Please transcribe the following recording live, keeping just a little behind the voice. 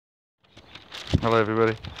Hello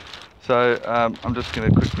everybody. So I'm just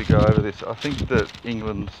going to quickly go over this. I think that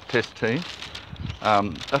England's test team,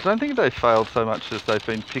 I don't think they failed so much as they've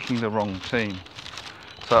been picking the wrong team.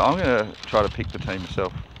 So I'm going to try to pick the team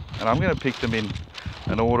myself, and I'm going to pick them in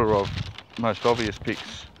an order of most obvious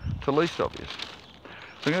picks to least obvious.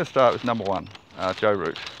 So I'm going to start with number 1, Joe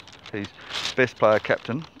Root. He's best player,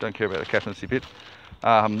 captain, don't care about the captaincy bit,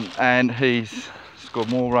 and he's scored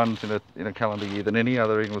more runs in a calendar year than any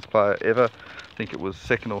other England player ever. I think it was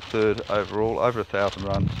 2nd or 3rd overall, over 1,000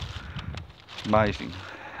 runs. Amazing.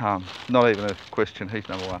 Not even a question, he's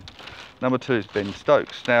number 1. Number 2 is Ben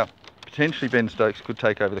Stokes. Now, potentially Ben Stokes could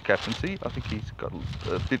take over the captaincy. I think he's got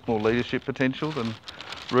a bit more leadership potential than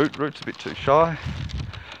Root. Root's a bit too shy,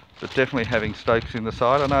 but definitely having Stokes in the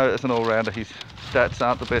side. I know as an all-rounder his stats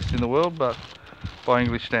aren't the best in the world, but by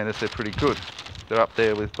English standards they're pretty good. They're up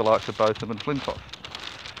there with the likes of Botham and Flintoff,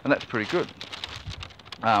 and that's pretty good.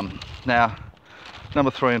 Now, number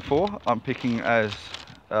 3 and 4, I'm picking as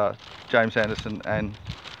James Anderson and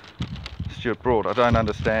Stuart Broad. I don't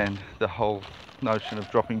understand the whole notion of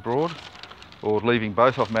dropping Broad or leaving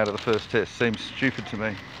both of them out of the first test. Seems stupid to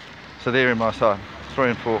me. So they're in my side,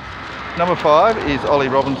 3 and 4. Number 5 is Ollie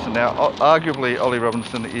Robinson. Now, arguably Ollie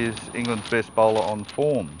Robinson is England's best bowler on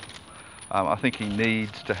form. I think he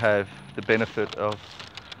needs to have the benefit of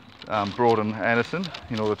Broad and Anderson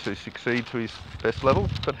in order to succeed to his best level,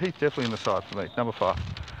 but he's definitely in the side for me, number 5.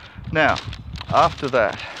 Now, after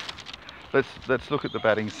that, let's look at the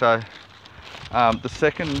batting. So, the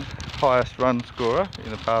second highest run scorer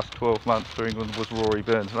in the past 12 months for England was Rory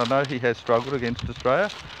Burns, and I know he has struggled against Australia.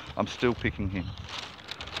 I'm still picking him.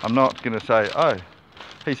 I'm not going to say, oh,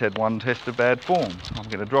 he's had one test of bad form, I'm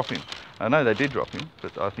going to drop him. I know they did drop him,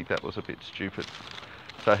 but I think that was a bit stupid.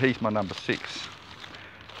 So he's my number 6.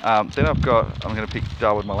 Then I'm going to pick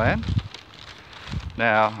Darwin Milan.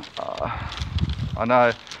 Now, I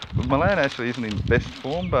know Milan actually isn't in best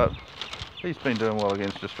form, but he's been doing well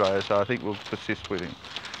against Australia, so I think we'll persist with him.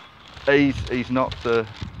 He's not the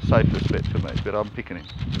safest bet for me, but I'm picking him.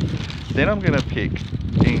 Then I'm going to pick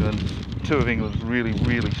two of England's really,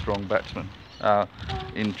 really strong batsmen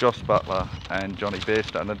in Jos Buttler and Johnny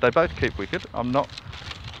Bairstow. And they both keep wicket. I'm not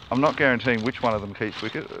guaranteeing which one of them keeps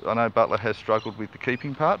wicket. I know Buttler has struggled with the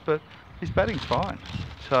keeping part, but his batting's fine.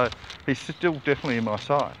 So he's still definitely in my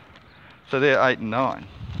side. So they're 8 and 9.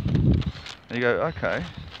 And you go, okay,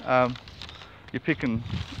 you're picking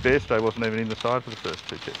Bairstow wasn't even in the side for the first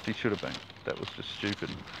 2 tests. He should have been. That was just stupid.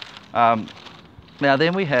 Now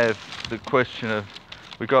then we have the question of,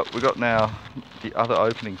 we got now the other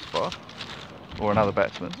opening spot, or another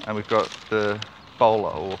batsman, and we've got the bowler,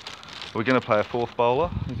 or are we going to play a 4th bowler?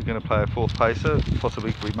 Is he going to play a 4th pacer?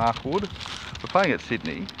 Possibly could be Mark Wood. We're playing at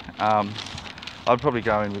Sydney. I'd probably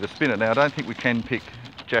go in with a spinner. Now I don't think we can pick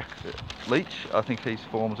Jack Leach. I think his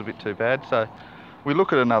form's a bit too bad. So we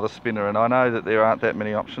look at another spinner, and I know that there aren't that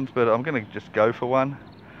many options, but I'm going to just go for one.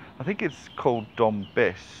 I think it's called Dom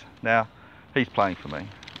Bess. Now he's playing for me.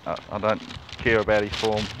 I don't care about his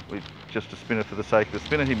form. With just a spinner for the sake of the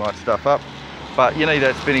spinner. He might stuff up, but you need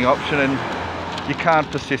that spinning option, and you can't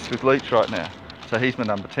persist with Leach right now. So he's my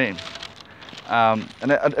number 10.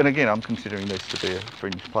 And again, I'm considering this to be a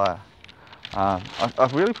fringe player. I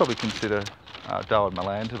really probably consider Darwin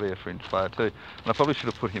Milan to be a fringe player too. And I probably should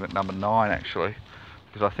have put him at number 9 actually,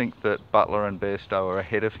 because I think that Buttler and Bairstow are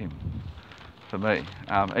ahead of him for me.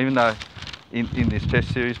 Even though in this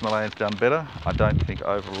test series Milan's done better, I don't think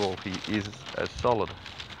overall he is as solid.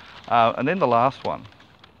 And then the last one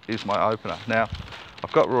is my opener. Now,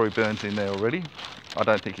 I've got Rory Burns in there already. I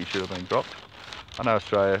don't think he should have been dropped. I know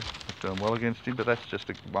Australia is doing well against him, but that's just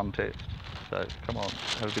one test. So come on,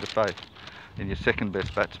 have a bit of faith in your second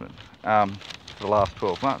best batsman. For the last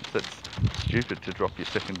 12 months, that's stupid to drop your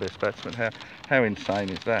second best batsman. How insane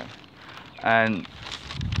is that? And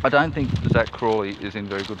I don't think Zach Crawley is in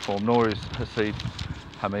very good form, nor is Hasid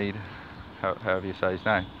Hamid, however you say his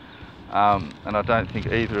name. And I don't think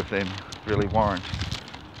either of them really warrant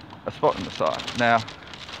a spot in the side. Now,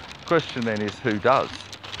 the question then is who does?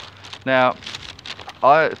 Now,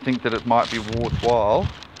 I think that it might be worthwhile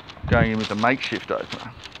going in with a makeshift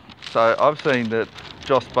opener. So I've seen that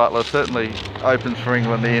Jos Buttler certainly opens for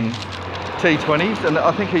England in T20s, and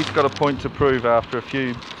I think he's got a point to prove after a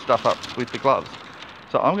few stuff-ups with the gloves.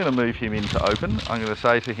 So I'm going to move him in to open. I'm going to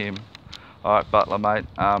say to him, all right, Buttler, mate,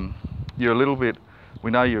 you're a little bit, we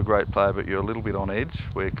know you're a great player, but you're a little bit on edge.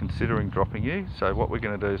 We're considering dropping you. So what we're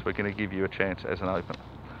going to do is we're going to give you a chance as an opener.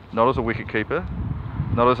 Not as a wicket-keeper,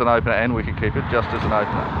 not as an opener and wicket-keeper, just as an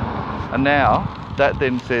opener. And now, that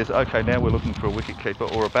then says, okay, now we're looking for a wicket-keeper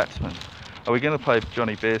or a batsman. Are we going to play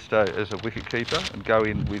Johnny Bairstow as a wicket-keeper and go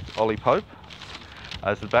in with Ollie Pope?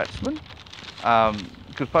 as the batsman?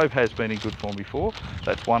 Because Pope has been in good form before,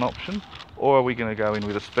 that's one option. Or are we going to go in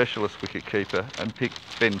with a specialist wicket keeper and pick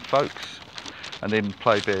Ben Foakes and then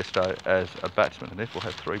play Bairstow as a batsman and therefore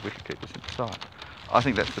have 3 wicket keepers in the side? I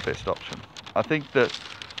think that's the best option. I think that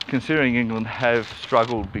considering England have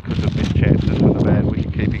struggled because of missed chances from the bad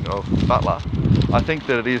wicket keeping of Buttler, I think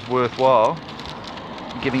that it is worthwhile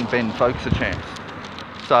giving Ben Foakes a chance.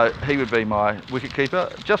 So he would be my wicket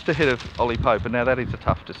keeper, just ahead of Ollie Pope, and now that is a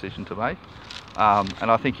tough decision to make. And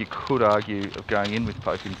I think you could argue of going in with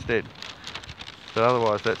Pope instead. But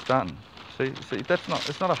otherwise that's done. See,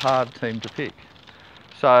 it's not a hard team to pick.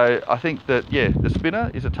 So I think that, yeah, the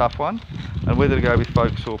spinner is a tough one, and whether to go with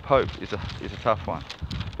Foakes or Pope is a tough one.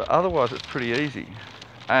 But otherwise it's pretty easy.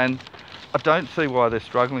 And I don't see why they're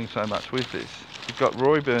struggling so much with this. You've got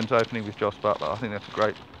Rory Burns opening with Josh Buttler. I think that's a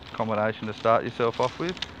great combination to start yourself off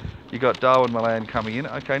with. You've got Darwin Milan coming in.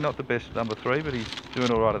 Okay, not the best number 3, but he's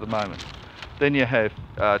doing all right at the moment. Then you have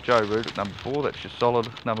Joe Root at number 4. That's your solid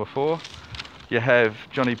number 4. You have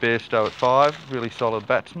Johnny Bairstow at 5, really solid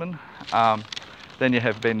batsman. Then you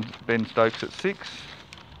have Ben Stokes at 6.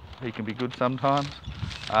 He can be good sometimes.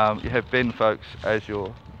 You have Ben Foakes as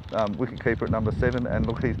your wicketkeeper at number 7, and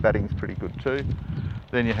look, his batting's pretty good too.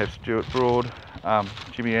 Then you have Stuart Broad,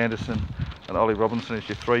 Jimmy Anderson, and Ollie Robinson as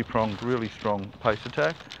your 3-pronged, really strong pace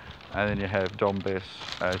attack. And then you have Dom Bess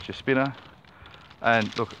as your spinner.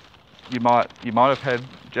 And look, you might have had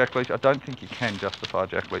Jack Leach. I don't think you can justify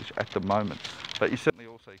Jack Leach at the moment, but you certainly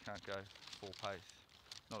also can't go full pace,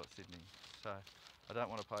 not at Sydney. So I don't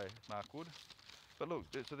want to play Mark Wood. But look,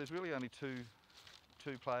 so there's really only two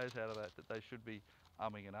players out of that they should be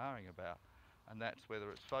umming and ahhing about, and that's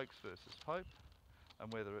whether it's Foakes versus Pope,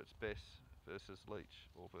 and whether it's Bess versus Leach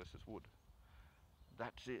or versus Wood.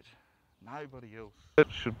 That's it. Nobody else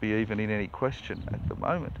should be even in any question at the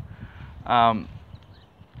moment.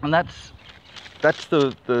 And that's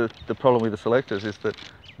the problem with the selectors, is that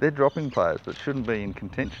they're dropping players that shouldn't be in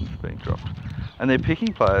contention for being dropped, and they're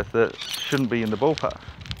picking players that shouldn't be in the ballpark.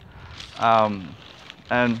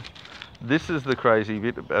 And this is the crazy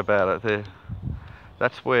bit about it.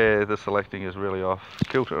 That's where the selecting is really off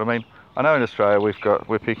kilter. I mean, I know in Australia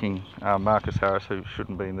we're picking Marcus Harris, who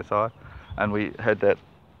shouldn't be in the side, and we had that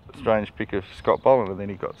strange pick of Scott Boland, and then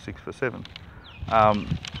he got 6 for 7.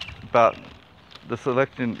 But the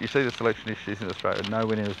selection, you see the selection issues in Australia,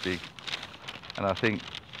 nowhere near as big. And I think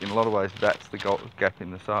in a lot of ways that's the gap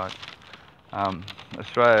in the side.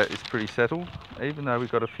 Australia is pretty settled, even though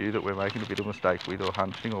we've got a few that we're making a bit of a mistake with or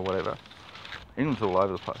hunching or whatever. England's all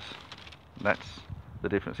over the place. And that's the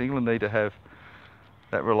difference. England need to have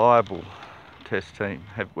that reliable test team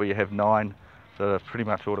where you have 9 that are pretty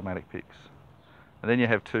much automatic picks. And then you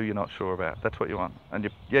have 2 you're not sure about. That's what you want. And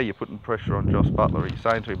you're putting pressure on Josh Buttler. You're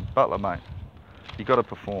saying to him, Buttler, mate, you've got to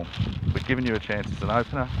perform. We're giving you a chance as an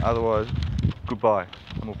opener, otherwise, goodbye.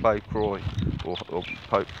 And we'll play Crawley or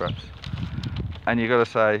Pope perhaps. And you've got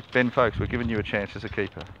to say, Ben Foakes, we're giving you a chance as a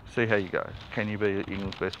keeper. See how you go. Can you be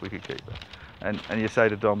England's best wicket keeper? And you say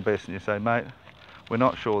to Dom Bess, and you say, mate, we're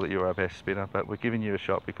not sure that you're our best spinner, but we're giving you a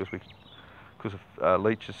shot because of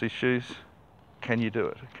Leach's issues. Can you do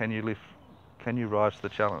it? Can you lift? Can you rise to the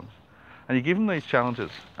challenge? And you give them these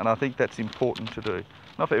challenges, and I think that's important to do.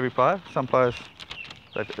 Not for every player. Some players,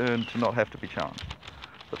 they've earned to not have to be challenged,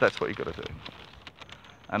 but that's what you've got to do.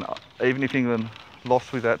 And even if England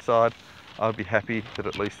lost with that side, I'd be happy that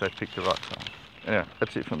at least they picked the right side. Anyway,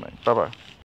 that's it from me. Bye-bye.